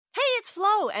it's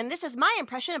Flo, and this is my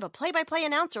impression of a play-by-play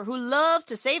announcer who loves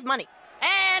to save money.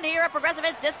 And here at Progressive,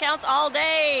 it's discounts all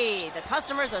day. The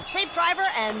customer's a safe driver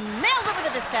and nails it with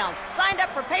a discount. Signed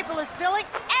up for paperless billing,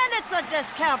 and it's a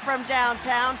discount from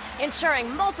downtown.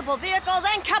 Insuring multiple vehicles,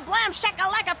 and kablam,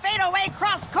 shakalaka, fadeaway,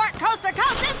 cross-court,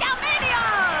 coast-to-coast, discount mania!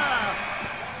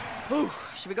 Whew,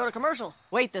 should we go to commercial?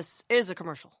 Wait, this is a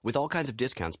commercial. With all kinds of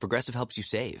discounts, Progressive helps you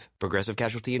save. Progressive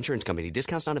Casualty Insurance Company.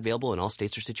 Discounts not available in all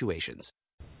states or situations.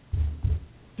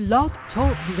 Blog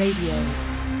Talk Radio.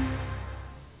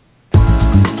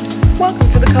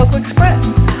 Welcome to the Cocoa Express,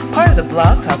 part of the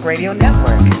Blog Talk Radio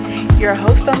Network. Your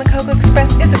host on the Cocoa Express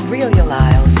is Aurelia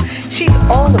Lyles. She's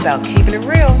all about keeping it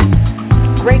real.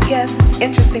 Great guests,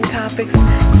 interesting topics,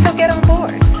 so get on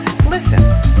board. Listen,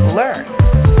 learn,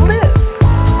 live.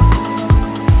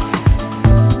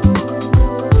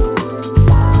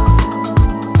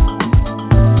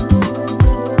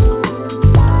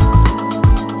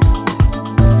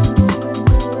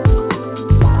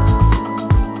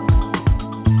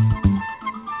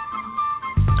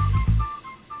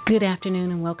 Good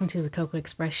afternoon and welcome to the Cocoa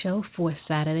Express Show for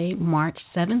Saturday, March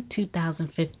 7th,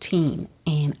 2015.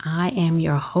 And I am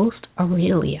your host,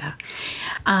 Aurelia.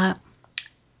 I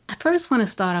first want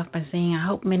to start off by saying I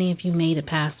hope many of you made it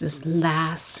past this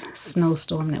last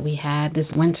snowstorm that we had,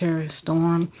 this winter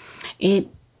storm.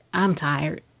 I'm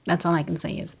tired. That's all I can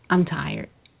say is I'm tired.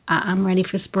 I'm ready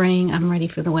for spring. I'm ready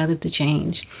for the weather to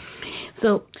change.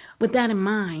 So with that in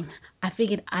mind, I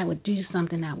figured I would do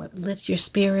something that would lift your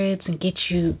spirits and get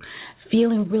you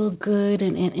feeling real good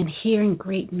and hearing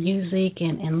great music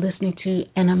and listening to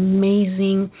an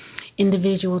amazing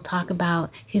individual talk about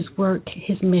his work,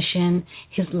 his mission,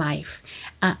 his life.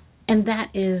 And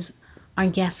that is our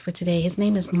guest for today. His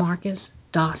name is Marcus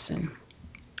Dawson.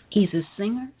 He's a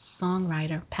singer,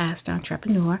 songwriter, pastor,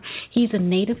 entrepreneur. He's a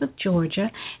native of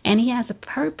Georgia, and he has a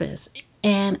purpose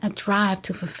and a drive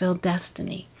to fulfill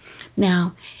destiny.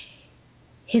 Now,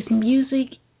 his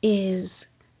music is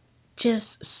just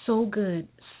so good.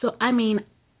 So, I mean,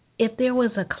 if there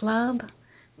was a club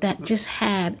that just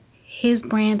had his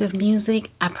brand of music,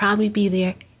 I'd probably be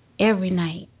there every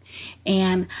night.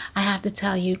 And I have to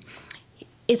tell you,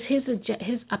 it's his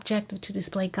objective to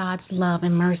display God's love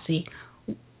and mercy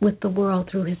with the world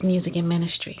through his music and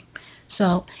ministry.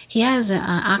 So he has an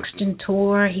Oxygen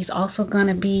tour. He's also going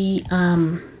to be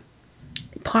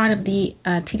part of the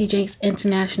T.D. Jakes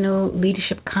International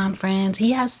Leadership Conference.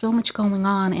 He has so much going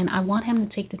on, and I want him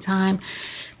to take the time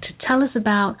to tell us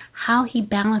about how he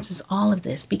balances all of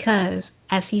this because,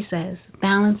 as he says,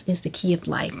 balance is the key of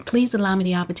life. Please allow me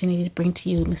the opportunity to bring to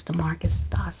you Mr. Marcus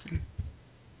Dawson.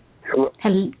 Hello.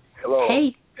 Hello.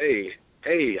 Hey.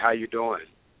 Hey, how you doing?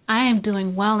 I am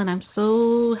doing well, and I'm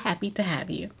so happy to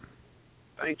have you.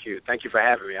 Thank you. Thank you for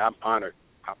having me. I'm honored.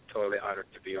 I'm totally honored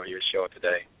to be on your show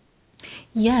today.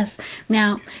 Yes.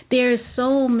 Now, there's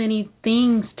so many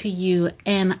things to you,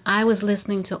 and I was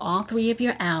listening to all three of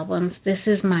your albums. This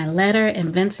is My Letter,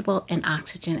 Invincible, and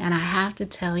Oxygen, and I have to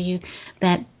tell you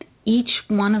that each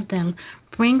one of them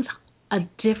brings a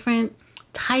different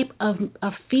type of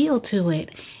feel to it.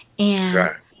 And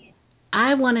right.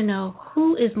 I want to know,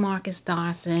 who is Marcus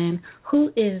Dawson?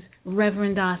 Who is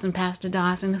Reverend Dawson, Pastor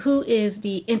Dawson? Who is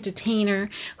the entertainer?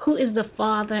 Who is the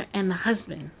father and the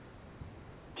husband?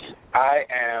 I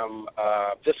am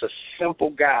just a simple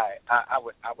guy. I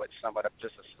would sum it up,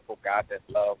 just a simple guy that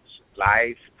loves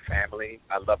life, family.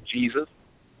 I love Jesus.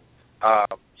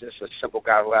 Just a simple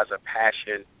guy who has a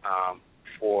passion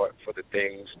for the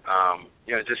things,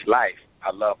 just life.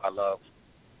 I love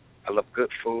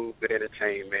good food, good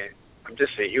entertainment. I'm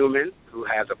just a human who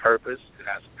has a purpose, who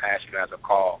has a passion, who has a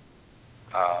call.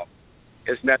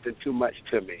 It's nothing too much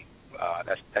to me.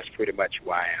 That's pretty much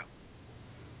who I am.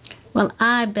 Well,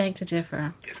 I beg to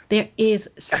differ. There is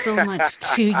so much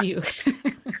to you.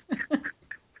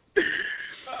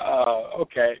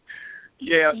 Okay.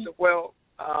 Yeah, so, well,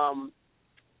 I'm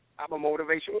a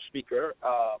motivational speaker.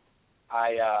 Of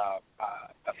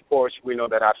course, we know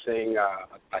that I sing,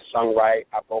 I songwrite,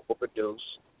 I vocal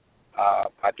produce.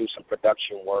 I do some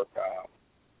production work.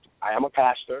 I am a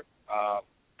pastor, and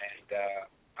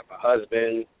I'm a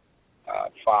husband,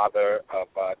 father of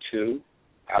two.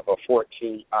 I have a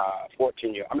 14-year-old. A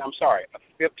 14-year-old. I'm sorry. I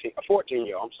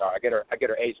get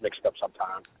her age mixed up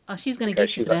sometimes. Oh, she's gonna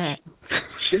get you for that.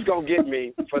 She's gonna get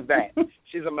me for that.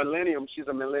 She's a millennium. She's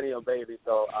a millennial baby.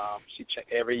 So she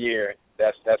every year.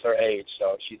 That's her age.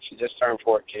 So she just turned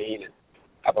 14. And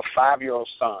I have a 5-year-old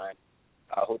son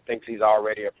who thinks he's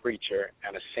already a preacher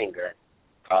and a singer.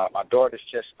 My daughter's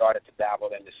just started to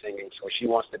dabble into singing, so she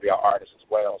wants to be an artist as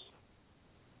well.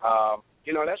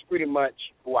 That's pretty much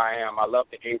who I am. I love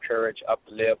to encourage,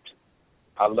 uplift,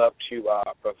 I love to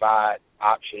provide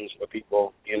options for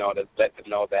people, to let them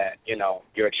know that,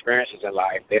 your experiences in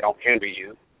life, they don't hinder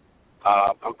you.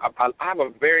 I have a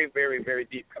very, very, very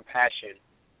deep compassion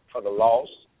for the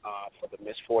lost, for the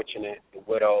misfortunate, the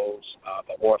widows,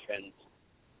 the orphans.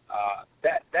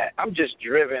 That I'm just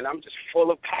driven. I'm just full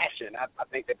of passion. I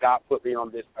think that God put me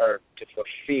on this earth to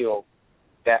fulfill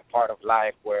that part of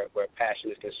life where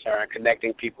passion is concerned,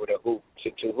 connecting people to who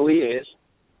He is,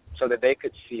 so that they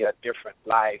could see a different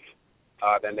life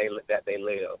that they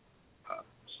live.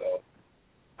 So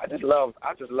I just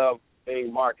love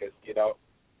being Marcus.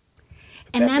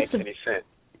 And that makes any sense.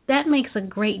 That makes a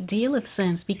great deal of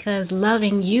sense, because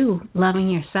loving you, loving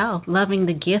yourself, loving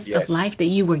the gift Yes. of life that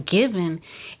you were given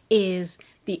is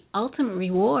the ultimate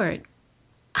reward.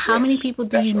 How many people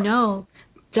do you know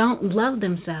don't love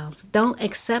themselves, don't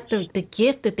accept the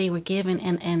gift that they were given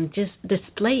and just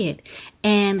display it?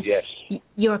 And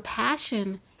your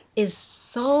passion is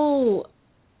so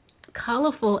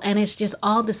colorful, and it's just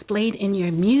all displayed in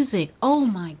your music. Oh,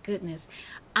 my goodness.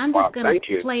 I'm just going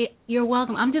to play. You're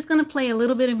welcome. I'm just going to play a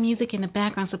little bit of music in the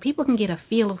background so people can get a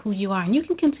feel of who you are, and you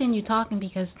can continue talking,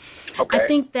 because I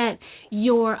think that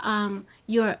your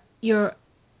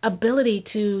ability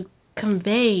to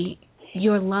convey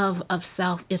your love of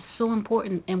self is so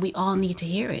important, and we all need to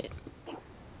hear it.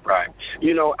 Right.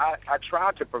 I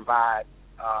try to provide,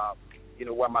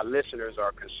 where my listeners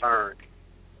are concerned.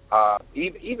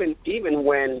 Even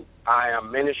when I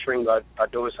am ministering or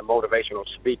doing some motivational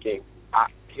speaking, I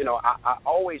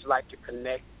always like to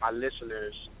connect my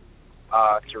listeners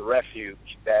to refuge,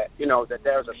 that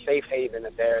there's a safe haven,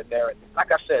 that there, like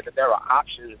I said, that there are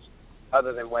options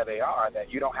other than where they are,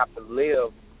 that you don't have to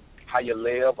live how you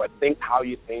live or think how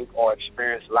you think or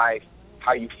experience life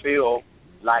how you feel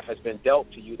life has been dealt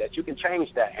to you, that you can change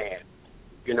that hand.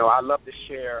 I love to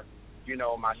share,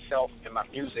 myself and my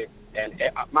music and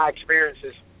my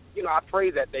experiences. I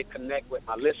pray that they connect with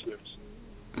my listeners.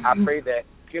 I pray that,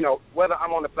 whether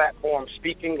I'm on the platform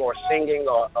speaking or singing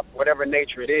or whatever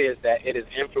nature it is, that it is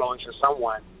influencing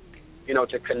someone,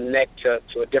 to connect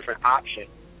to a different option.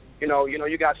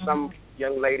 You got some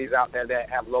young ladies out there that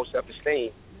have low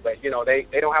self-esteem, but,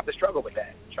 they don't have to struggle with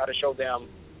that. Try to show them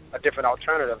a different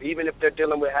alternative. Even if they're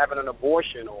dealing with having an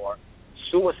abortion or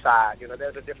suicide,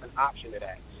 there's a different option to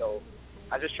that. So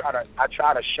I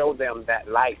try to show them that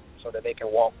light so that they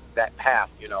can walk that path,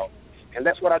 And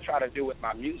that's what I try to do with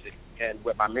my music and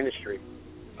with my ministry.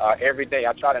 Every day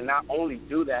I try to not only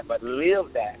do that, but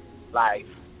live that life.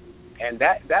 And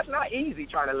that's not easy,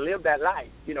 trying to live that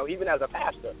life, even as a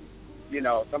pastor.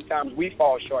 Sometimes we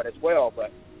fall short as well,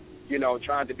 but,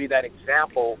 trying to be that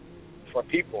example for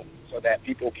people so that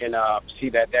people can see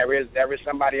that there is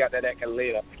somebody out there that can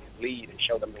live, can lead, and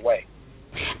show them the way.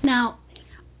 Now,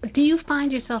 do you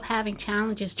find yourself having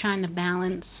challenges trying to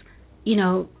balance,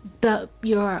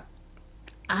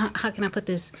 how can I put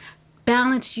this?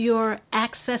 Balance your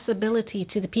accessibility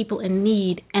to the people in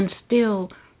need and still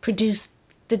produce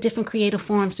the different creative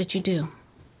forms that you do?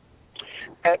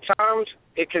 At times,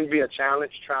 it can be a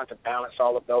challenge trying to balance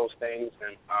all of those things,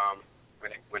 and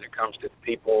when it comes to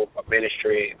people of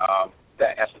ministry,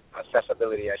 that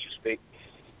accessibility, as you speak,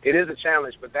 it is a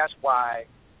challenge. But that's why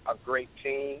a great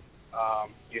team,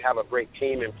 you have a great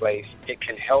team in place. It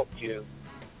can help you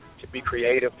to be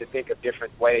creative, to think of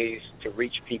different ways to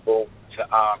reach people, to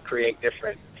create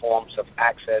different forms of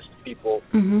access to people.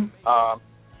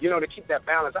 To keep that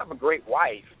balance. I have a great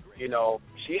wife.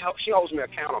 She holds me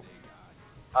accountable.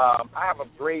 I have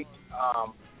a great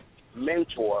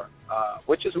mentor,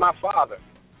 which is my father,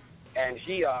 and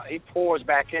he pours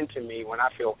back into me when I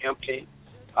feel empty.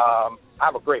 I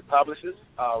have a great publicist,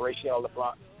 Rachel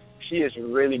LeBlanc. She is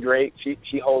really great.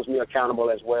 She holds me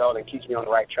accountable as well and keeps me on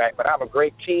the right track. But I have a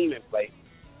great team in place.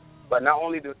 But not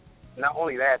only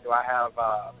that, do I have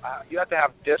you have to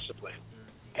have discipline,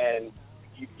 and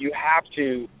you have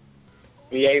to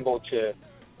be able to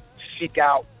seek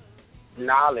out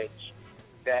knowledge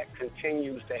that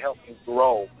continues to help you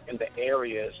grow in the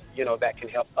areas, that can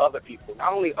help other people,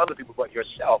 not only other people, but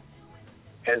yourself.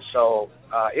 And so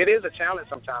it is a challenge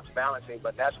sometimes balancing,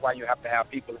 but that's why you have to have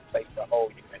people in place to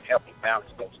hold you and help you balance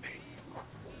those things.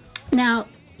 Now,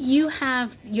 you have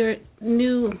your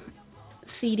new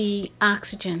CD,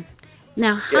 Oxygen.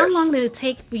 Now, how long did it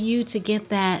take for you to get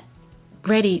that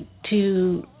ready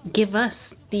to give us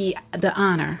the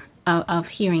honor of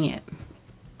hearing it?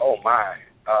 Oh, my.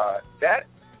 That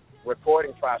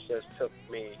recording process took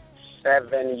me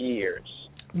 7 years.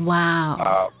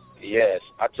 Wow. Yes,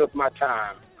 I took my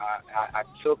time. I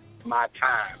took my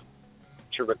time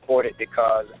to record it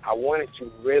because I wanted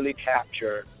to really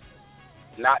capture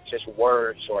not just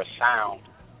words or sound,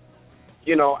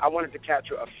 I wanted to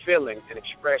capture a feeling, an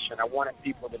expression. I wanted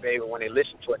people to be able, when they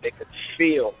listen to it, they could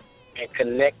feel and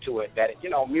connect to it. That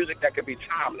music that could be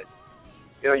timeless.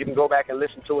 You can go back and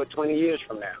listen to it 20 years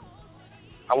from now.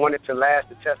 I want it to last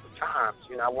the test of times.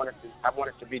 I want it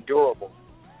to be durable.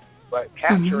 But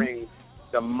capturing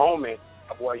the moment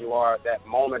of where you are, that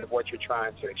moment of what you're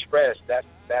trying to express, that's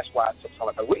why it's a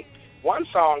song. One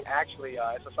song actually,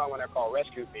 it's a song on there called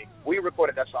Rescue Me. We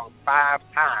recorded that song 5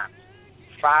 times,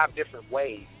 5 different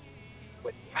ways,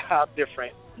 with 5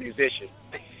 different musicians.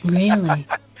 Really?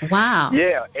 Wow.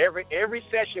 Yeah. Every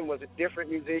session was a different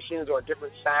musicians or a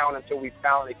different sound until we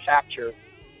finally captured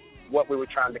what we were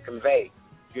trying to convey,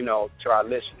 to our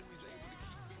listeners.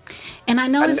 And I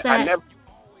noticed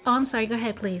I'm sorry. Go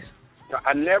ahead, please.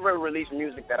 I never release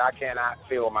music that I cannot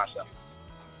feel myself,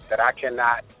 that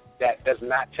does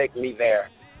not take me there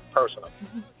personally.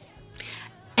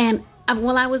 And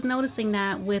I was noticing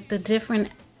that with the different,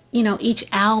 each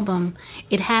album,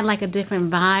 it had like a different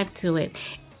vibe to it.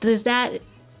 Was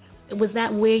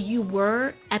that where you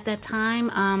were at that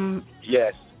time?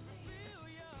 Yes.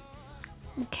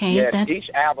 Okay. Yes. Each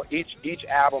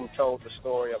album told the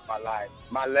story of my life.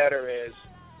 My Letter is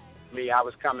me. I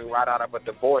was coming right out of a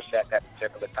divorce at that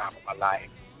particular time of my life.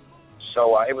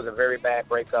 So it was a very bad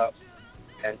breakup.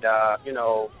 And,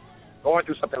 going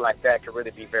through something like that could really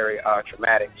be very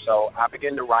traumatic. So I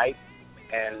began to write,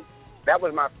 and that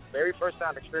was my very first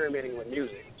time experimenting with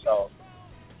music. So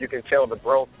you can tell the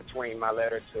growth between My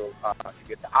Letter to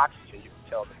get the Oxygen. You can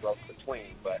tell the growth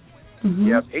between. But,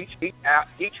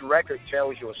 each record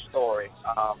tells you a story.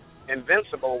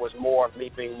 Invincible was more of me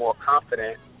being more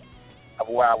confident of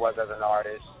where I was as an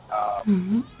artist. At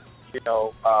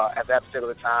that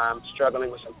particular time,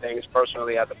 struggling with some things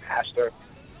personally as a pastor.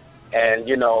 And,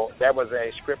 there was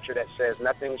a scripture that says,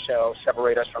 nothing shall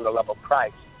separate us from the love of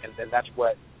Christ. And then that's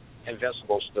what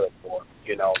Invincible stood for,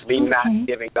 me not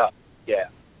giving up. Yeah.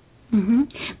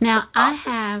 Now,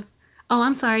 I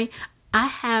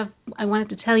wanted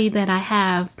to tell you that I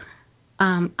have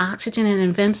Oxygen and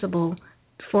Invincible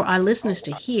for our listeners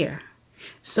to hear.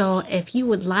 So if you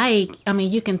would like,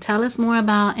 you can tell us more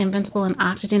about Invincible and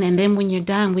Oxygen, and then when you're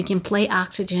done, we can play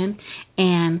Oxygen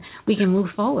and we can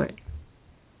move forward.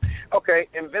 Okay,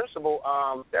 Invincible,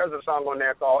 there's a song on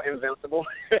there called Invincible,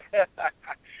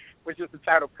 which is the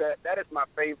title cut. That is my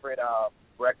favorite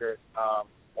record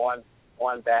on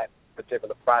that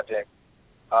particular project.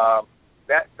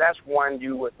 That's one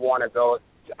you would want to go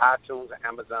to iTunes or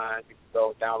Amazon. You can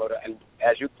go download it, and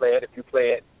as you play it, if you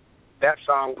play it, that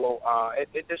song will,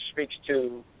 it just speaks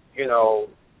to,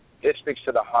 it speaks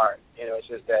to the heart. It's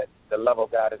just that the love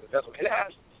of God is invincible. It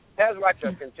has like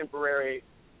a contemporary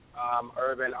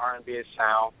urban R&B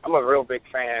sound. I'm a real big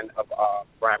fan of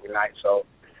Brian McKnight, so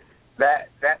that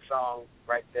song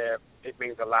right there, it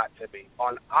means a lot to me.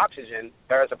 On Oxygen,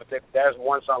 there's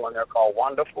one song on there called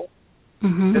Wonderful.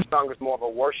 This song is more of a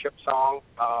worship song.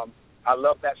 I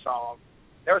love that song.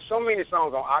 There are so many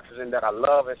songs on Oxygen that I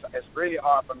love. It's really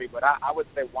hard for me, but I would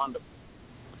say Wonderful.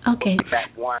 Okay.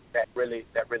 That one that really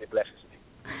blesses me.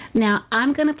 Now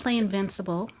I'm going to play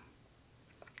Invincible,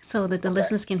 so that the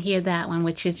listeners can hear that one,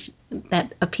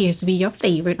 that appears to be your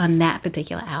favorite on that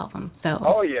particular album. So.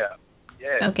 Oh yeah.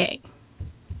 Yeah. Okay.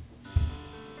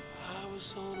 I was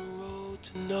on the road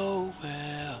to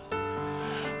nowhere.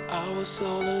 I was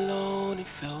all alone. It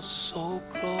felt so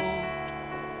cold.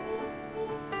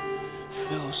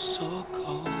 Felt so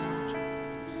cold.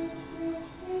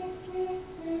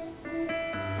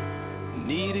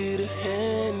 Needed a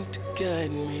hand to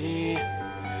guide me.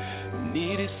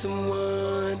 Needed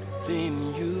someone, then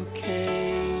you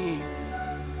came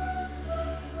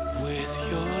with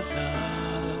your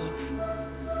love.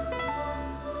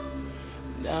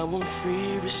 Now I'm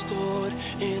free, restored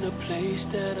in a place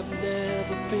that I've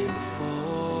never been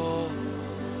before.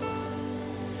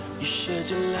 You shared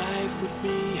your life with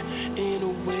me in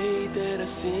a way that I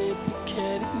simply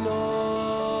can't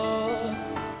ignore.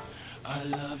 Our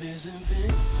love is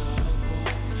invincible,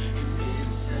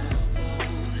 invincible.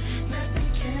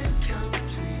 Nothing can come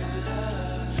between our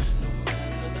love, no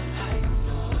matter the height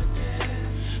or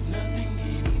depth. Nothing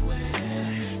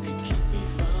anywhere can keep me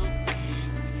from being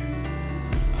with you.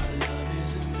 Our love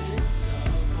is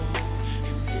invincible,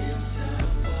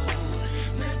 invincible.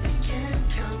 Nothing can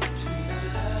come between our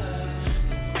love,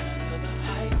 no matter the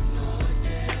height or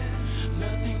depth.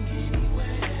 Nothing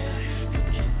anywhere can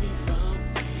keep me from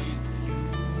being with you.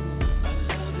 Our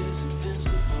love is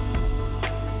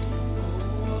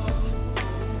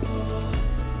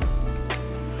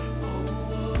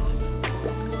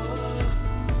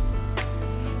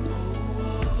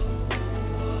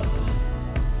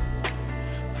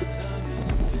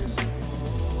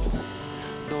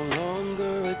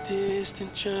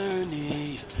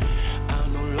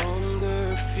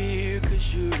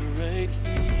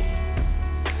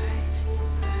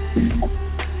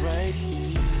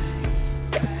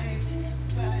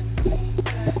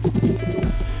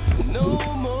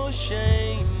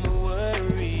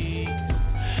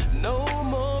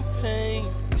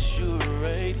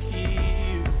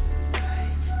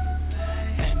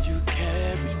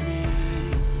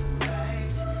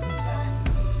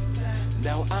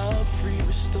Now I'm free,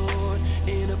 restored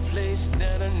in a place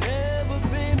that I've never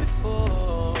been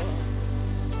before.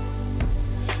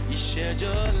 You shared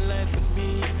your life with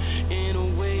me in a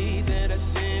way that I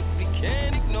simply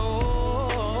can't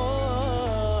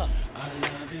ignore. Our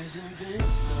love is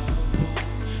invincible,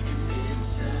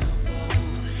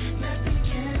 invincible. Nothing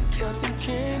can come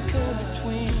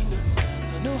between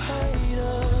us. No height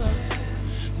up,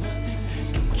 nothing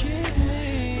can keep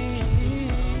me.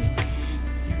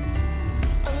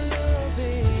 Our love is,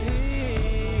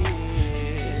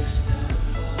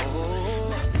 oh,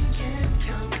 nothing can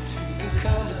come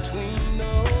between,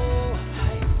 no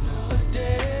height, no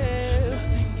depth.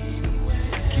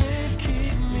 Can't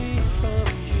keep me from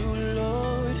you,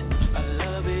 Lord. Our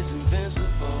love is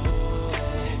invincible.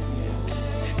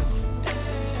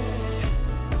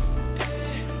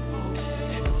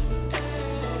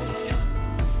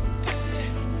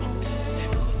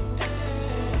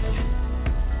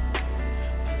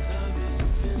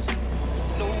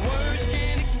 No words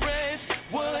can express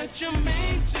what you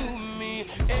mean to me.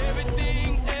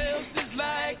 Everything else is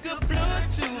like a blood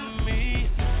to me.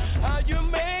 How you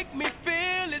make me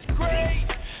feel is great.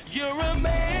 You're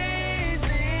amazing,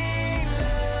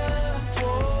 love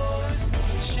force.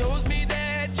 Shows me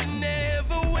that you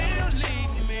never will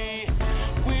leave me.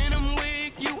 When I'm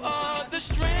weak, you are the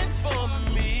strength for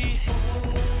me.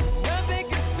 Nothing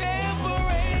can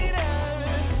separate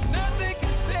us. Nothing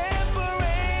can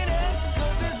separate us.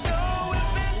 'Cause it's so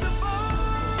invincible.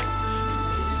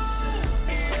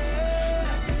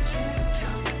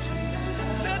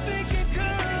 Nothing can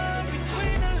come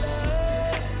between our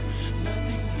love.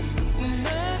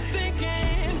 Nothing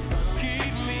can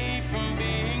keep me from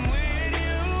being with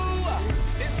you.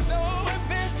 It's so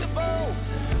invincible.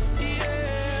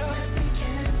 Yeah.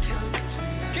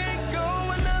 Can't go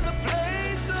another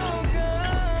place, oh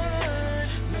God.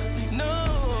 No.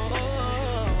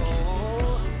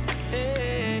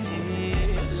 Hey,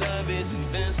 love is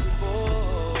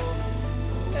invincible.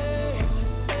 Hey,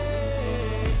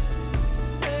 hey,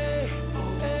 hey,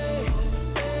 hey,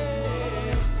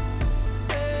 hey,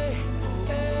 hey,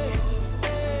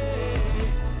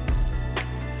 hey.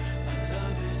 Our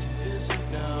love is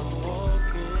invincible. Now I'm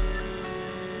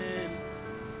walking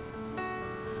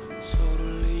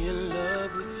totally in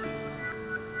love with you.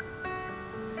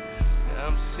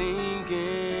 I'm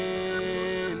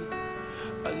singing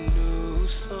a new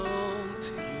song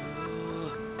to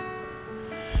you.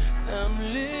 I'm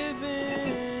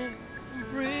living,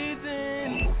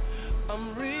 breathing, I'm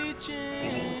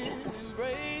reaching,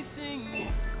 embracing you,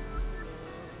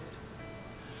 Lord.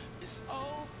 It's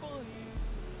all for you,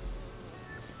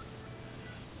 Lord.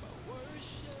 My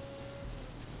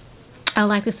worship. I'd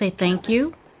like to say thank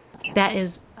you. That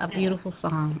is a beautiful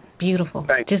song. Beautiful.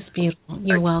 Thank you. Just beautiful.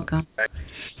 You're welcome. Thank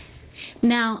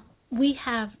Now, we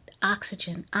have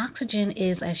Oxygen. Oxygen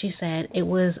is, as you said, it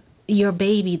was your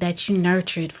baby that you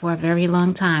nurtured for a very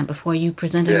long time before you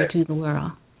presented her Yes. to the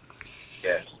world.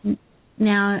 Yes.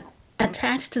 Now,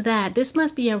 attached to that, this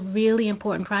must be a really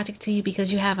important project to you because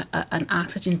you have an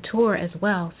Oxygen tour as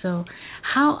well. So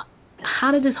how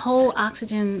did this whole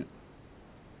Oxygen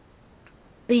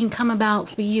thing come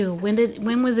about for you? When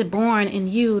was it born in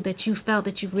you that you felt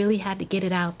that you really had to get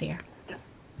it out there?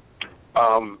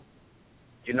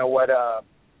 You know what?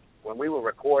 When we were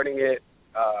recording it,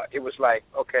 it was like,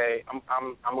 okay, I'm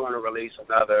going to release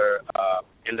another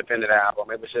independent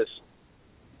album. It was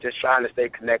just trying to stay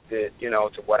connected, you know,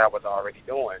 to what I was already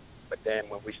doing. But then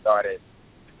when we started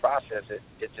to process it,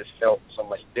 it just felt so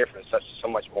much different, so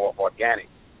much more organic.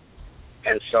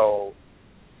 And so,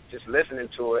 just listening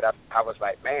to it, I was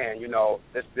like, man, you know,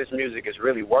 this music is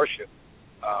really worship.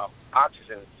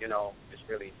 Oxygen, you know, is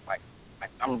really like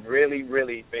I'm really,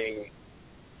 really being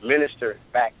ministered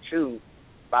back to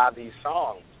by these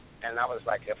songs. And I was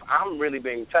like, if I'm really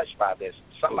being touched by this,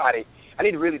 I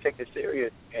need to really take this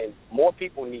serious, and more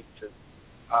people need to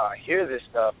hear this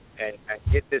stuff and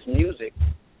get this music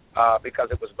because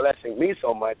it was blessing me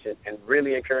so much and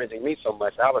really encouraging me so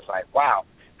much. I was like, wow.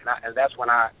 And that's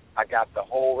when I got the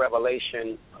whole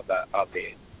revelation of the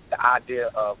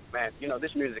idea of, man, you know,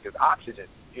 this music is oxygen.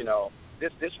 You know,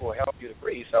 this will help you to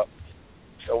breathe.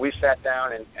 So we sat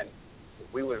down and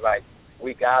we was like,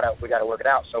 we gotta work it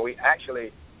out. So we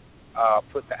actually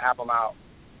put the album out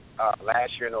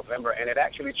last year in November, and it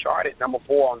actually charted number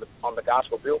 4 on the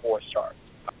Gospel Billboard chart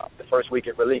the first week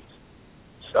it released.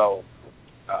 So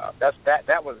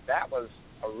that was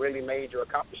a really major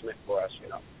accomplishment for us, you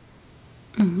know.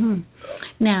 Mhm.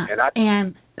 Now,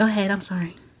 and go ahead. I'm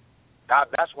sorry.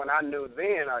 That's when I knew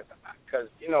then, because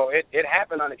you know it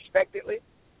happened unexpectedly,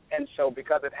 And so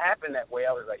because it happened that way,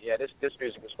 I was like, yeah, this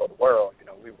music is for the world. You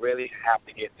know, we really have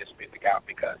to get this music out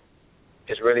because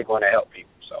it's really going to help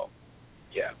people. So,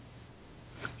 yeah.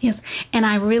 Yes, and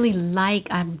I really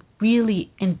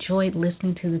enjoyed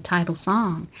listening to the title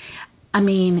song. I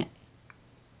mean,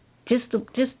 just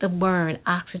the word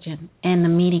oxygen and the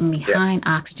meaning behind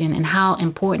oxygen and how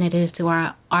important it is to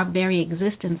our very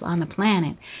existence on the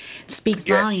planet speaks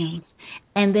volumes.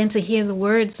 And then to hear the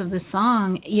words of the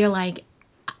song, you're like,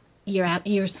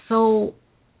 you're so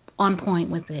on point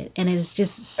with it, and it is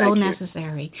just so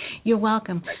necessary. You're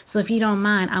welcome. So if you don't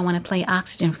mind, I want to play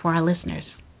Oxygen for our listeners.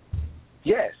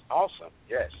 Yes, awesome.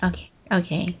 Yes.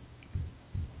 Okay.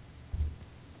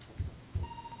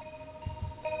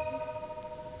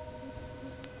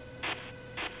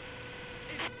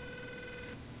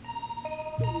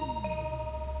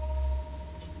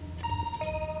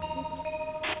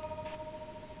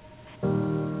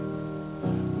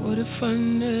 What if I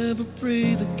never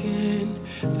breathe again,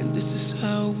 and this is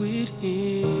how it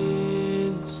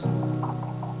ends?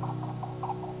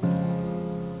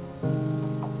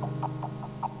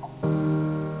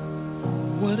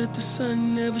 What if the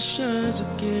sun never shines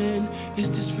again? Is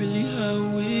this really how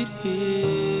it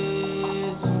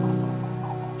is?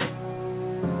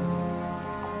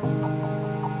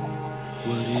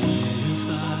 What if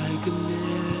I could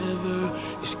never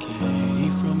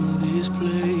escape from this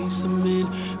place I'm in?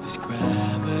 This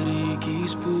gravity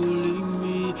keeps pulling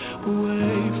me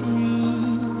away from you.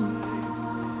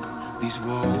 These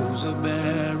walls are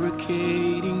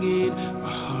barricading in my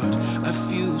heart. I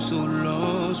feel so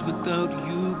lost without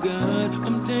you, God.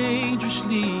 I'm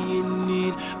dangerously in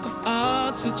need of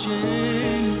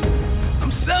oxygen.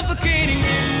 I'm suffocating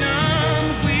and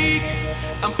I'm weak.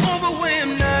 I'm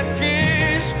overwhelmed, I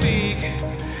can't speak.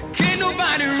 Can't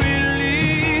nobody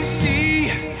really see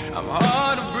I'm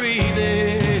hard of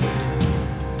breathing.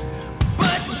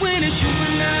 But when it's you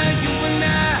and I,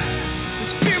 the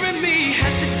spirit in me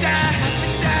has to die.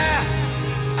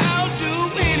 I'll do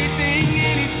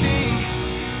anything,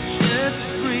 just to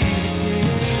breathe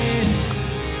again.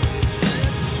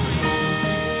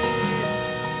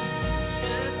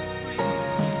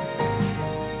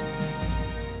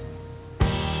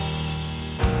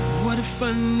 What if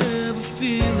I never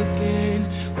feel again?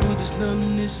 Will this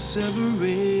numbness ever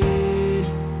end?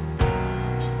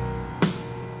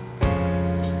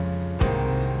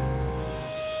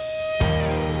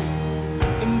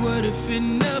 And what if it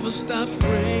never stops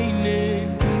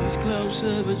raining? Will these clouds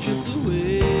ever drift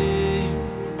away?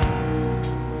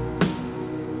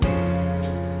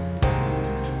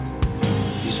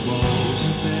 These walls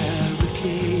are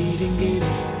barricading in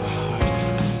my heart.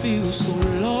 I feel so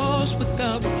lost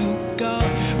without you, God.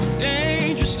 I'm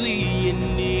dangerously in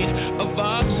need of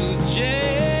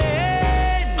oxygen.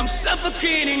 I'm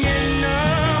suffocating and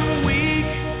I'm weak.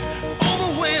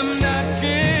 Overwhelmed, I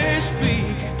can't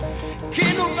speak.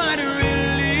 Can't nobody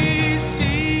really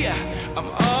see I'm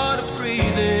hard of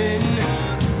breathing.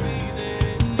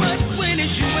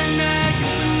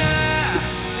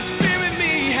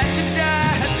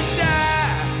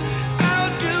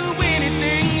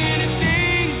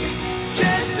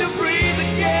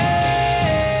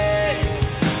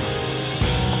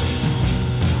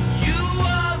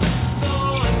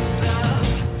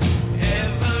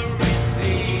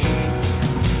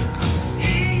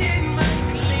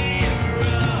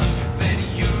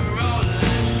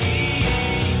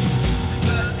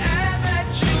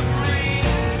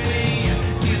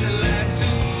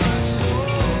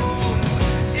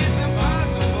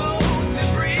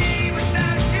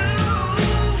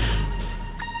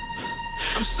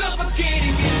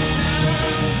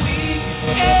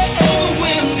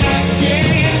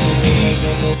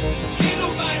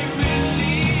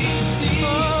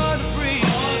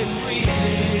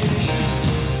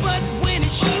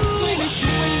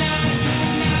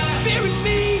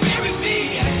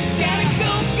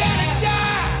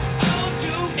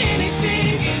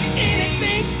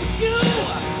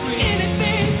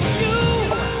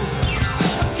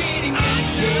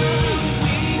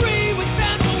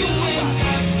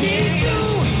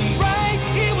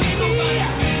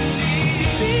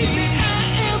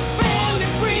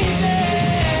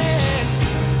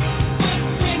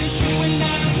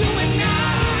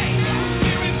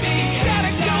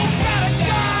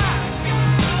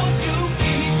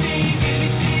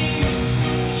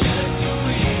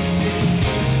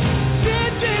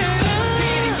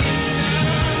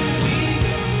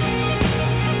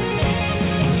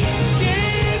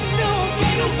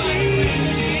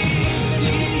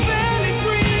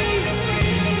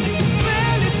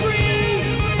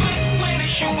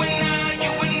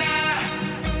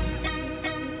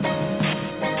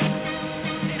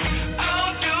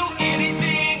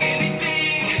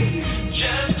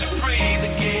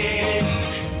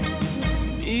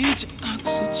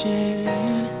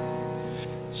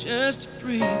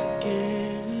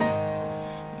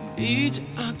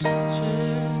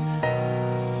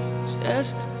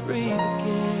 breathe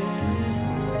again.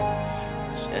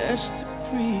 Just to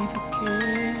breathe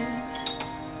again.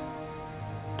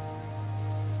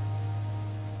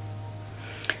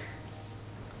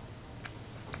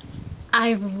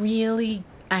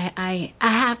 I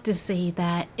have to say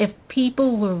that if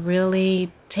people will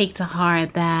really take to heart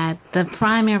that the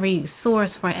primary source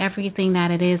for everything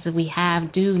that it is that we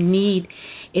have, do, need,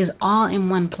 is all in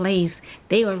one place,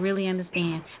 they will really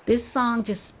understand. This song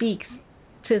just speaks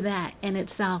to that in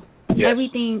itself. Yes.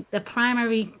 Everything, the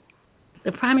primary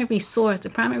source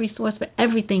for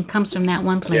everything comes from that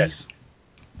one place. Yes,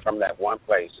 from that one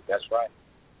place. That's right.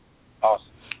 Awesome.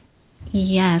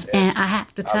 Yes, Yes. and I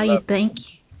have to tell you, thank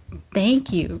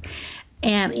you.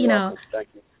 And You're welcome. Thank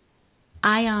you.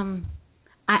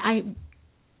 I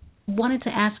wanted to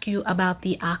ask you about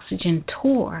the Oxygen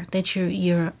tour that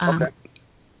you're Okay.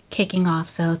 kicking off.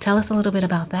 So tell us a little bit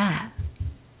about that.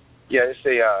 Yeah, it's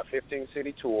a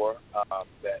 15-city tour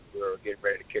that we're getting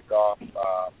ready to kick off.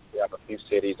 We have a few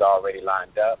cities already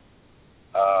lined up.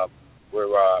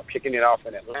 We're kicking it off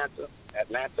in Atlanta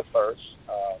first,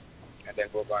 and then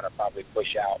we're going to probably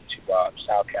push out to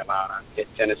South Carolina, hit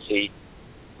Tennessee.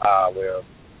 I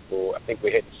think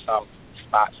we're hitting some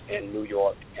spots in New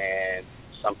York and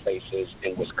some places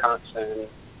in Wisconsin.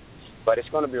 But it's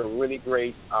going to be a really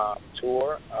great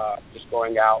tour, just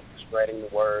going out, spreading the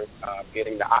word,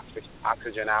 getting the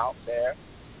oxygen out there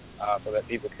so that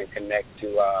people can connect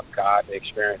to God, to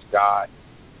experience God.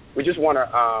 We just want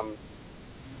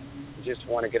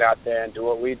to get out there and do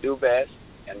what we do best,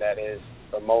 and that is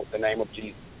promote the name of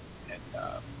Jesus. And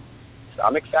so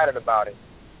I'm excited about it.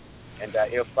 And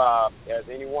if there's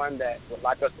anyone that would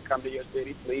like us to come to your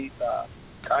city, please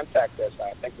contact us.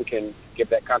 I think we can give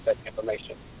that contact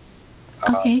information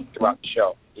throughout the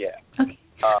show. Yeah. Okay.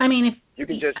 I mean, if you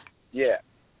can just, yeah.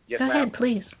 Yes, go ma'am. ahead,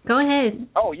 please. Go ahead.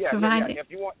 Oh, yeah. Provide If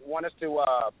you want us to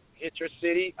hit your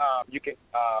city, you can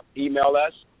email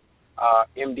us,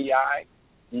 MDI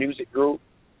Music Group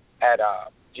at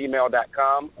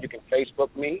gmail.com. You can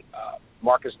Facebook me,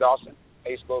 Marcus Dawson.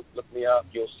 Facebook, look me up.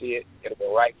 You'll see it. It'll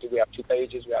go right to. We have two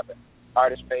pages. We have the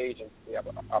artist page and we have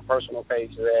our personal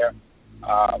page there.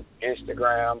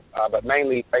 Instagram, but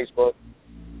mainly Facebook.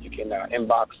 You can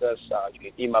inbox us. You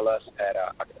can email us at,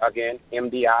 again,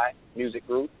 MDI Music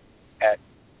Group at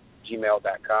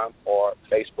gmail.com or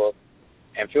Facebook.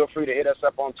 And feel free to hit us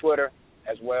up on Twitter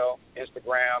as well,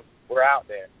 Instagram. We're out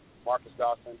there. Marcus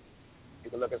Dawson.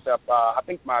 You can look us up. I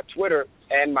think my Twitter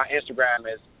and my Instagram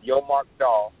is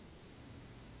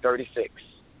YoMarkDaw36.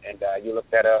 And you look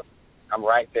that up. I'm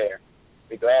right there.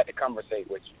 Be glad to conversate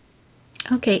with you.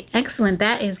 Okay, excellent.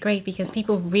 That is great because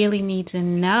people really need to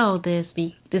know this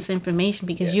information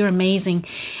because you're amazing.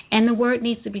 And the word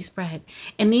needs to be spread.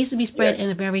 It needs to be spread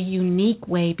in a very unique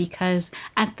way because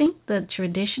I think the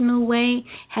traditional way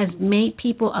has made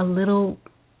people a little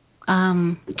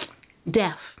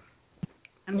deaf.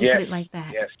 I'm going to put it like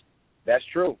that. Yes, that's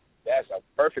true. That's a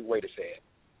perfect way to say it.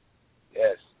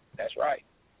 Yes, that's right.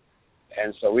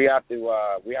 And so we have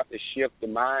to shift the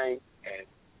mind and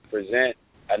present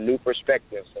a new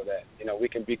perspective so that, we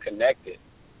can be connected.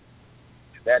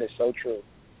 That is so true.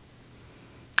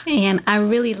 And I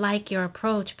really like your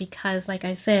approach because, like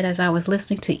I said, as I was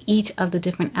listening to each of the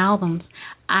different albums,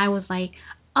 I was like,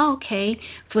 okay,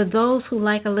 for those who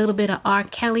like a little bit of R.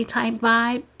 Kelly type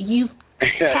vibe, you've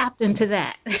tapped into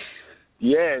that.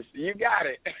 Yes, you got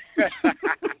it.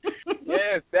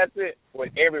 Yes, that's it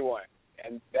with everyone.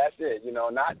 And that's it,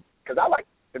 not because I like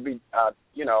to be,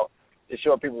 to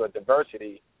show people a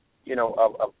diversity, you gotta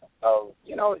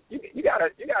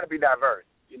be diverse.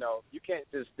 You can't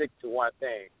just stick to one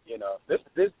thing.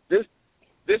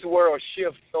 This world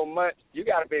shifts so much. You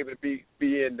gotta be able to be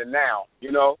in the now.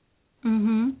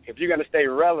 Mm-hmm. If you're gonna stay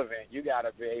relevant, you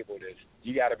gotta be able to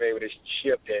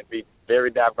shift and be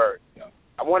very diverse.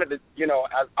 I wanted to,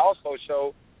 I also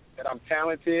show that I'm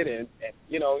talented and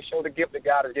show the gift that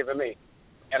God has given me.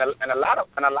 And a lot of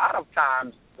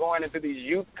times going into these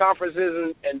youth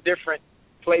conferences and different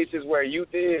places where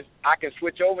youth is, I can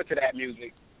switch over to that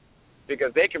music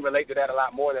because they can relate to that a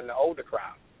lot more than the older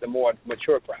crowd, the more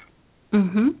mature crowd.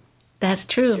 Mhm. That's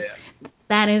true. Yeah.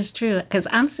 That is true. Because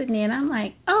I'm sitting there and I'm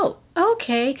like, oh,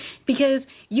 okay, because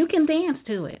you can dance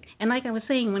to it. And like I was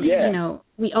saying when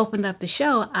we opened up the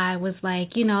show, I was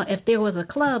like, if there was a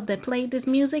club that played this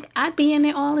music, I'd be in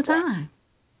there all the time.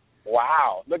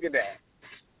 Wow! Look at that.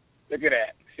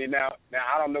 See now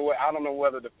I don't know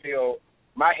whether to feel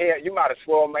my head. You might have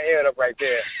swelled my head up right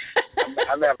there.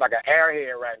 I have like an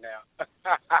airhead right now.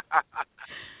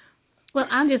 Well,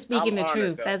 I'm just speaking the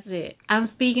truth. Though. That's it. I'm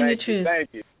speaking the truth. Thank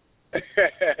you.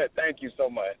 Thank you so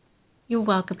much. You're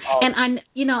welcome. And I,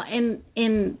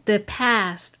 in the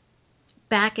past,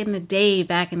 back in the day,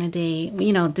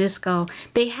 disco,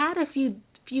 they had a few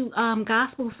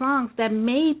gospel songs that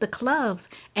made the clubs,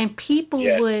 and people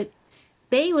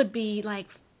would be like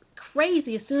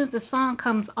crazy as soon as the song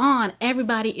comes on.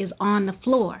 Everybody is on the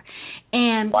floor,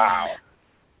 and I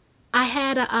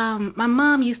had my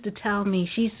mom used to tell me.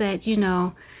 She said,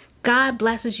 God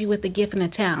blesses you with the gift and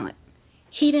the talent.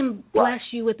 He didn't bless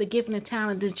you with the gift and the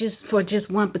talent for just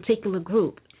one particular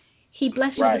group. He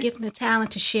blessed you with the gift and the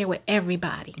talent to share with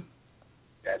everybody.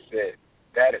 That's it.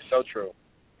 That is so true,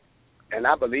 and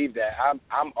I believe that.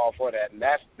 I'm all for that, and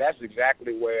that's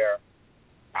exactly where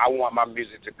I want my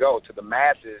music to go, to the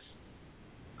masses,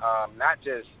 not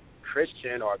just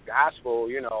Christian or gospel.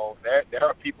 There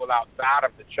are people outside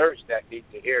of the church that need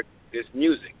to hear this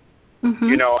music. Mm-hmm.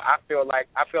 I feel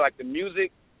like the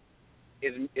music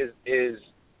is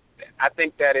I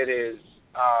think that it is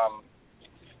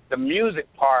the music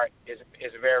part is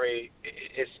very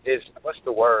is what's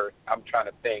the word I'm trying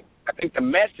to think. I think the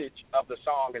message of the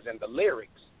song is in the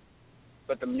lyrics,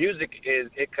 but the music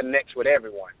it connects with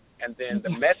everyone, and then the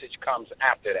message comes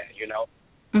after that.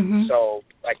 Mm-hmm. So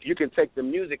like you can take the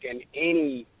music in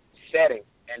any setting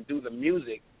and do the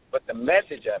music, but the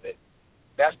message of it,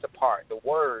 that's the part. The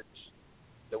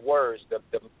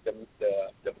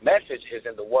message is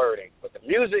in the wording, but the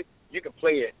music, you can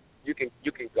play it, you can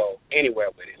go anywhere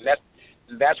with it, and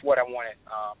that's what I wanted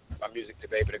my music to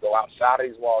be able to go outside of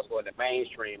these walls, go in the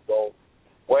mainstream, go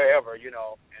wherever,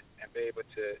 and be able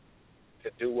to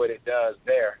do what it does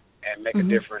there and make a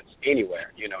difference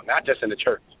anywhere, not just in the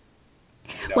church.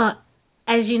 Well,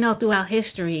 as you know, throughout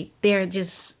history, there are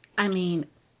just,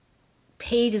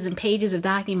 pages and pages of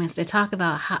documents that talk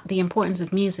about the importance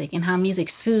of music and how music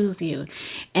soothes you.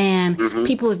 And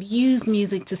people have used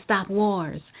music to stop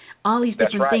wars, all these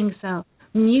different things. So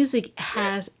music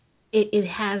has, it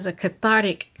has a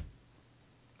cathartic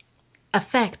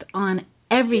effect on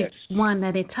everyone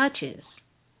that it touches.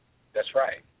 That's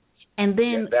right. And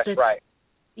then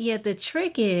the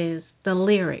trick is the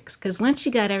lyrics, because once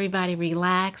you got everybody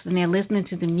relaxed and they're listening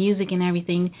to the music and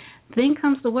everything, then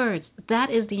comes the words. That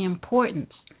is the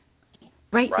importance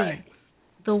right there,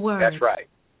 the words. That's right.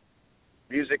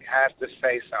 Music has to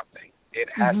say something. It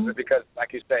has to, because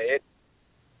like you say, it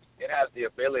has the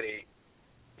ability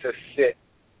to sit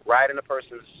right in a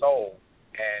person's soul.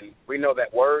 And we know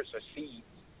that words are seeds,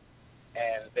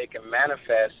 and they can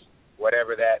manifest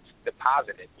whatever that's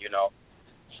deposited,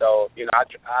 So,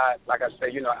 I like I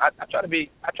say, I try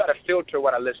to filter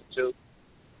what I listen to,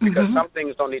 because some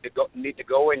things don't need to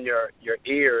go in your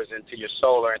ears, into your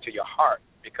soul, or into your heart,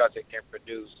 because it can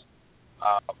produce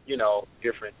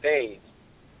different things.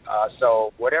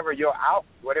 So whatever you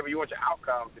want your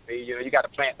outcome to be, you got to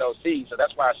plant those seeds. So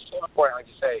that's why it's so important, like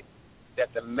you say, that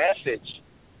the message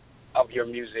of your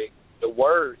music, the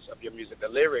words of your music, the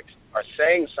lyrics are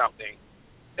saying something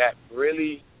that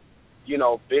really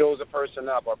builds a person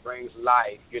up, or brings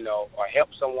life, or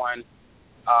helps someone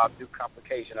through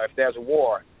complication. Or if there's a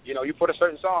war, you put a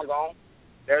certain song on,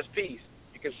 there's peace.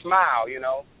 You can smile,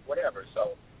 whatever.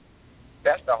 So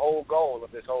that's the whole goal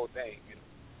of this whole thing.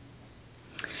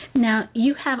 Now,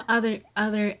 you have other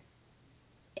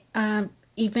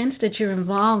events that you're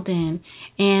involved in,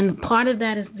 and part of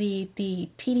that is the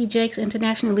T.D. Jakes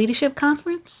International Leadership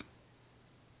Conference?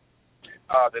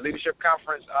 The leadership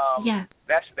conference,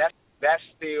 that's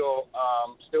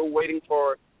still waiting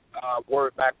for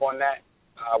word back on that.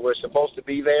 We're supposed to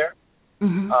be there.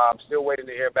 Still waiting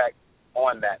to hear back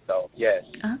on that, though. Yes.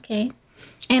 Okay.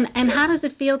 And how does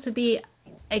it feel to be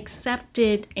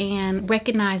accepted and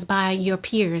recognized by your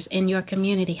peers in your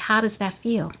community? How does that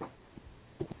feel?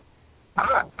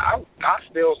 I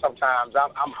still sometimes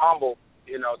I'm humbled.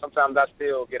 Sometimes I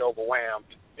still get overwhelmed,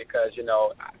 because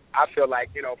I feel like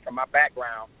from my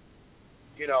background,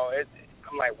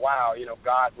 I'm like, wow,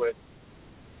 God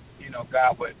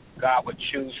would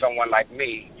choose someone like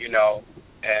me,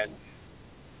 and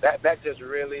that just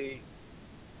really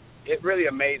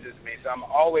amazes me. So I'm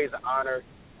always honored.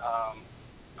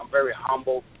 I'm very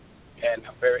humble, and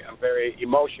I'm very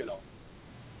emotional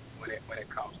when it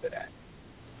comes to that.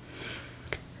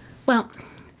 Well,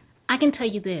 I can tell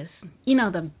you this.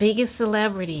 The biggest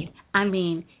celebrity,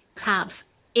 tops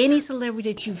any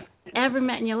celebrity that you've ever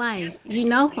met in your life. You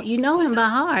know him by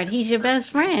heart. He's your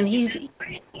best friend.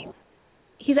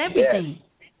 He's everything.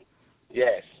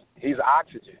 Yes. He's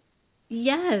oxygen.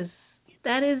 Yes,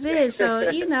 that is it. So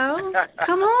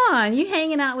come on, you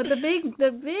hanging out with the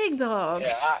big dog.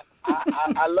 Yeah,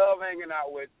 I love hanging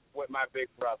out with my big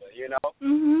brother.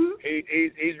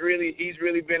 He's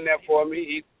really been there for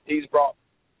me. He's brought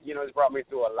it's brought me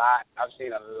through a lot. I've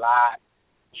seen a lot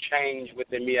change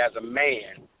within me as a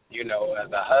man,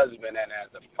 as a husband and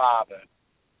as a father,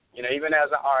 even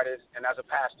as an artist and as a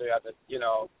pastor, as a,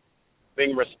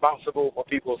 being responsible for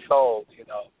people's souls,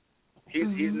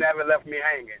 He's never left me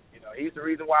hanging. He's the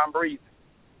reason why I'm breathing,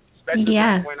 especially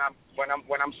when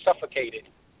I'm suffocated.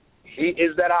 He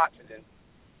is that oxygen.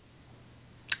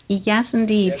 Yes,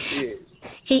 indeed. Yes, he is.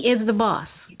 He is the boss.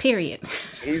 Period.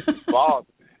 He's the boss.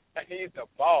 He's the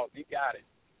boss. You got it.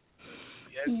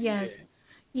 Yes. Yes.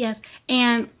 Yes.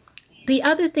 And the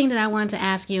other thing that I wanted to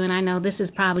ask you, and I know this is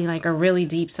probably like a really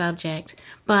deep subject,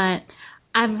 but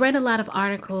I've read a lot of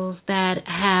articles that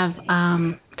have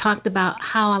talked about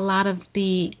how a lot of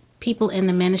the people in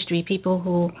the ministry, people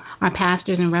who are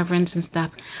pastors and reverends and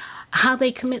stuff, how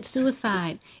they commit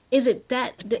suicide. Is it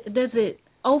that, does it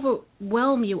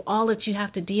overwhelm you, all that you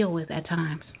have to deal with at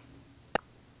times?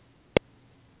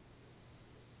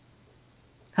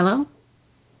 Hello?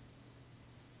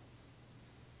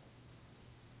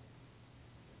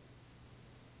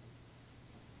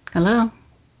 Hello?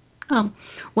 Oh,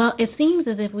 well, it seems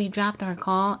as if we dropped our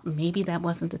call. Maybe that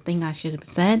wasn't the thing I should have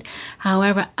said.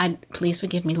 However, please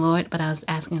forgive me, Lord, but I was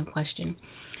asking a question.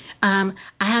 I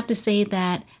have to say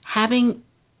that having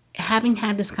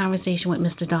had this conversation with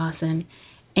Mr. Dawson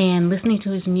and listening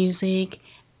to his music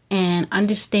and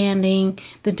understanding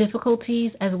the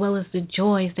difficulties as well as the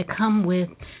joys that come with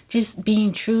just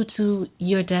being true to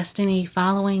your destiny,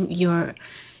 following your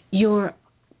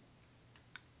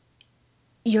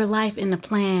life in the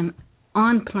plan,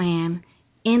 on plan,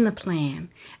 in the plan.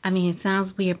 I mean, it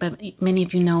sounds weird, but many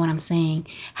of you know what I'm saying.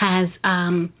 Has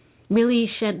really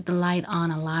shed the light on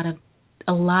a lot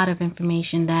of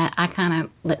information that I kind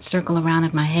of let circle around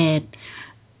in my head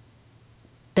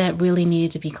that really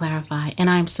needed to be clarified. And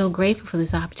I'm so grateful for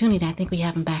this opportunity. I think we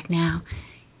have him back now.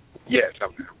 Yes,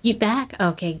 I'm here. You back?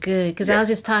 Okay, good. Because I was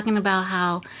just talking about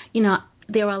how,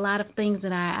 there were a lot of things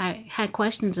that I had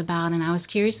questions about and I was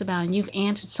curious about, and you've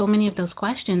answered so many of those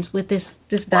questions with this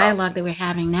dialogue that we're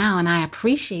having now, and I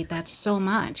appreciate that so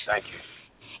much. Thank you.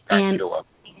 Thank you.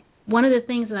 One of the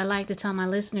things that I like to tell my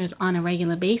listeners on a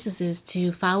regular basis is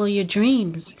to follow your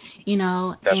dreams,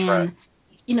 That's right.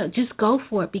 Just go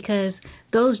for it, because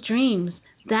those dreams,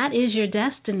 that is your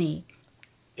destiny.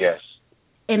 Yes.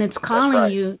 And it's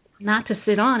calling you not to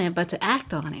sit on it, but to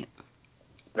act on it.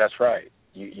 That's right.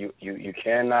 You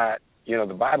cannot,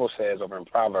 the Bible says over in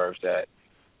Proverbs that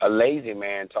a lazy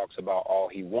man talks about all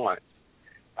he wants,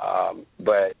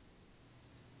 but,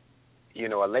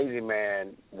 a lazy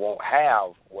man won't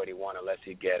have what he wants unless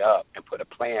he get up and put a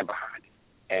plan behind it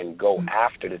and go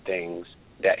after the things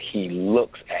that he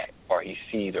looks at or he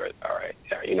sees or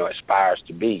aspires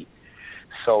to be.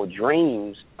 So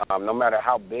dreams, no matter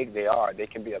how big they are, they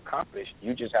can be accomplished.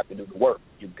 You just have to do the work.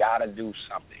 You got to do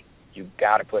something. You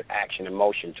got to put action and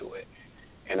motion to it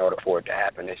in order for it to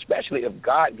happen, especially if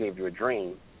God gave you a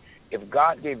dream. If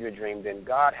God gave you a dream, then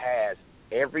God has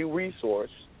every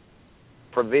resource,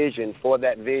 provision for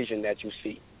that vision that you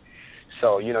see.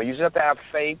 So, you just have to have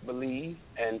faith, believe,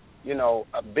 and,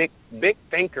 big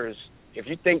thinkers, if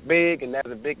you think big and there's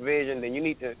a big vision, then you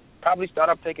need to probably start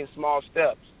off taking small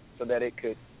steps so that it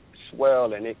could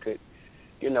swell and it could,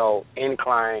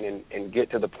 incline and get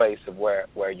to the place of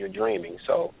where you're dreaming.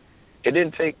 So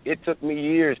it took me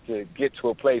years to get to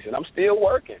a place, and I'm still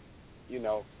working,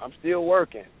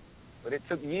 but it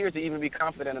took years to even be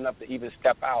confident enough to even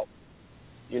step out,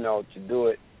 to do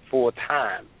it full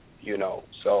time,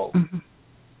 so,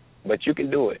 but you can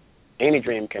do it. Any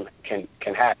dream can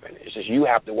happen. It's just you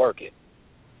have to work it.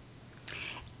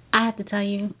 I have to tell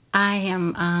you,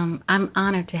 I'm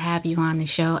honored to have you on the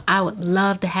show. I would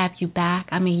love to have you back.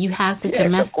 I mean, you have such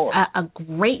a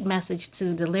great message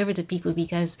to deliver to people,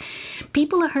 because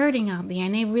people are hurting out there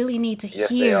and they really need to hear.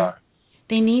 They are.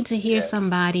 They need to hear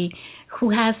somebody who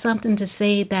has something to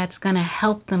say that's going to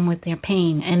help them with their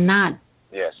pain and not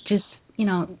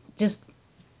just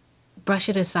brush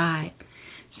it aside.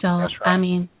 So, that's right. I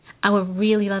mean, I would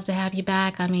really love to have you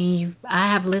back. I mean,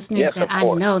 I have listeners that I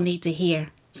know need to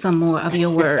hear some more of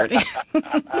your word.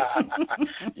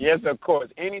 Yes, of course.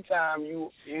 Anytime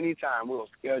we'll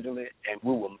schedule it and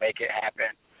we will make it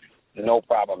happen. No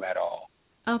problem at all.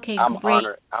 Okay, great.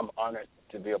 I'm honored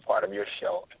to be a part of your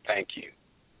show. Thank you.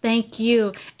 Thank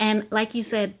you. And like you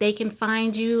said, they can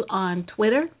find you on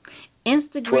Twitter,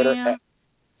 Instagram,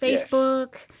 Facebook.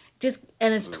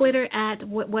 And it's Twitter at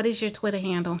what is your Twitter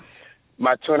handle?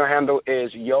 My Twitter handle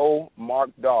is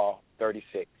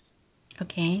YoMarkDaw36.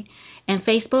 Okay. And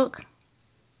Facebook?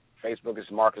 Facebook is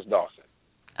Marcus Dawson.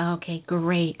 Okay,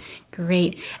 great.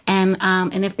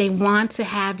 And if they want to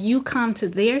have you come to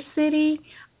their city,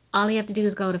 all you have to do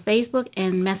is go to Facebook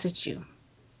and message you.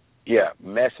 Yeah,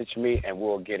 message me and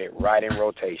we'll get it right in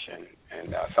rotation.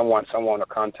 And someone will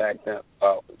contact them.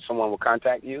 Someone will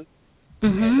contact you,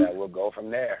 and we'll go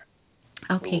from there.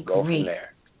 Okay, we'll go great. from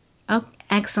there. Oh,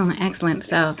 excellent.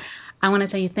 So I want to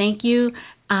tell you thank you.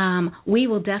 We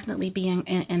will definitely be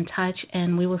in touch,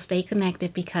 and we will stay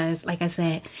connected because, like I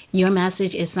said, your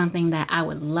message is something that I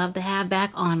would love to have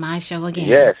back on my show again.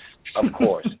 Yes, of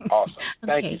course. Awesome.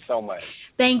 Okay. Thank you so much.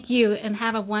 Thank you, and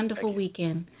have a wonderful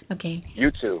weekend. Okay.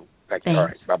 You too. Thank you. All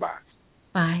right. Bye-bye.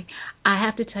 Bye. I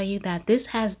have to tell you that this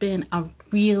has been a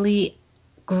really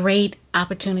great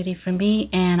opportunity for me,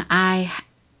 and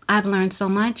I've learned so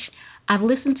much. I've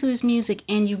listened to his music,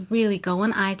 and you really go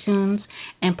on iTunes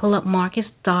and pull up Marcus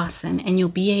Dawson, and you'll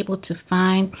be able to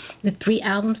find the 3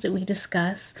 albums that we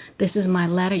discussed. This Is My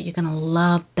Letter. You're going to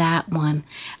love that one.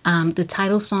 The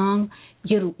title song,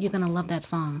 you're going to love that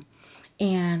song.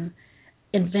 And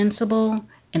Invincible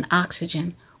and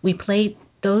Oxygen. We played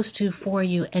those 2 for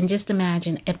you, and just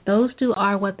imagine, if those 2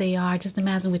 are what they are, just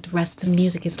imagine what the rest of the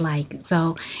music is like.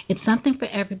 So it's something for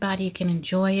everybody. You can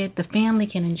enjoy it. The family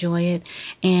can enjoy it.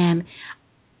 And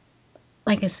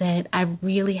like I said, I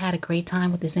really had a great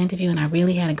time with this interview, and I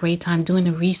really had a great time doing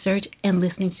the research and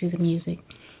listening to the music.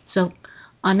 So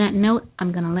on that note,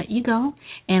 I'm going to let you go,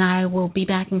 and I will be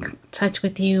back in touch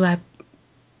with you, I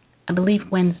believe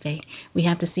Wednesday. We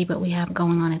have to see what we have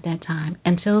going on at that time.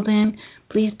 Until then,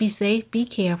 please be safe, be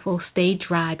careful, stay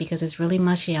dry because it's really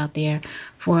mushy out there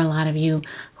for a lot of you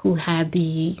who had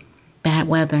the bad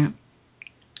weather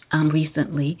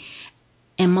recently.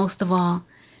 And most of all,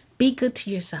 be good to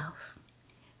yourself.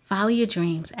 Follow your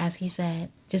dreams, as he said.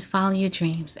 Just follow your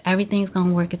dreams. Everything's going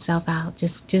to work itself out.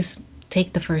 Just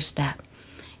take the first step.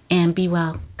 And be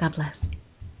well. God bless.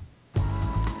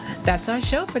 That's our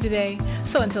show for today.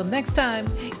 So until next time,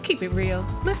 keep it real,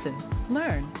 listen,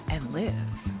 learn, and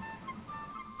live.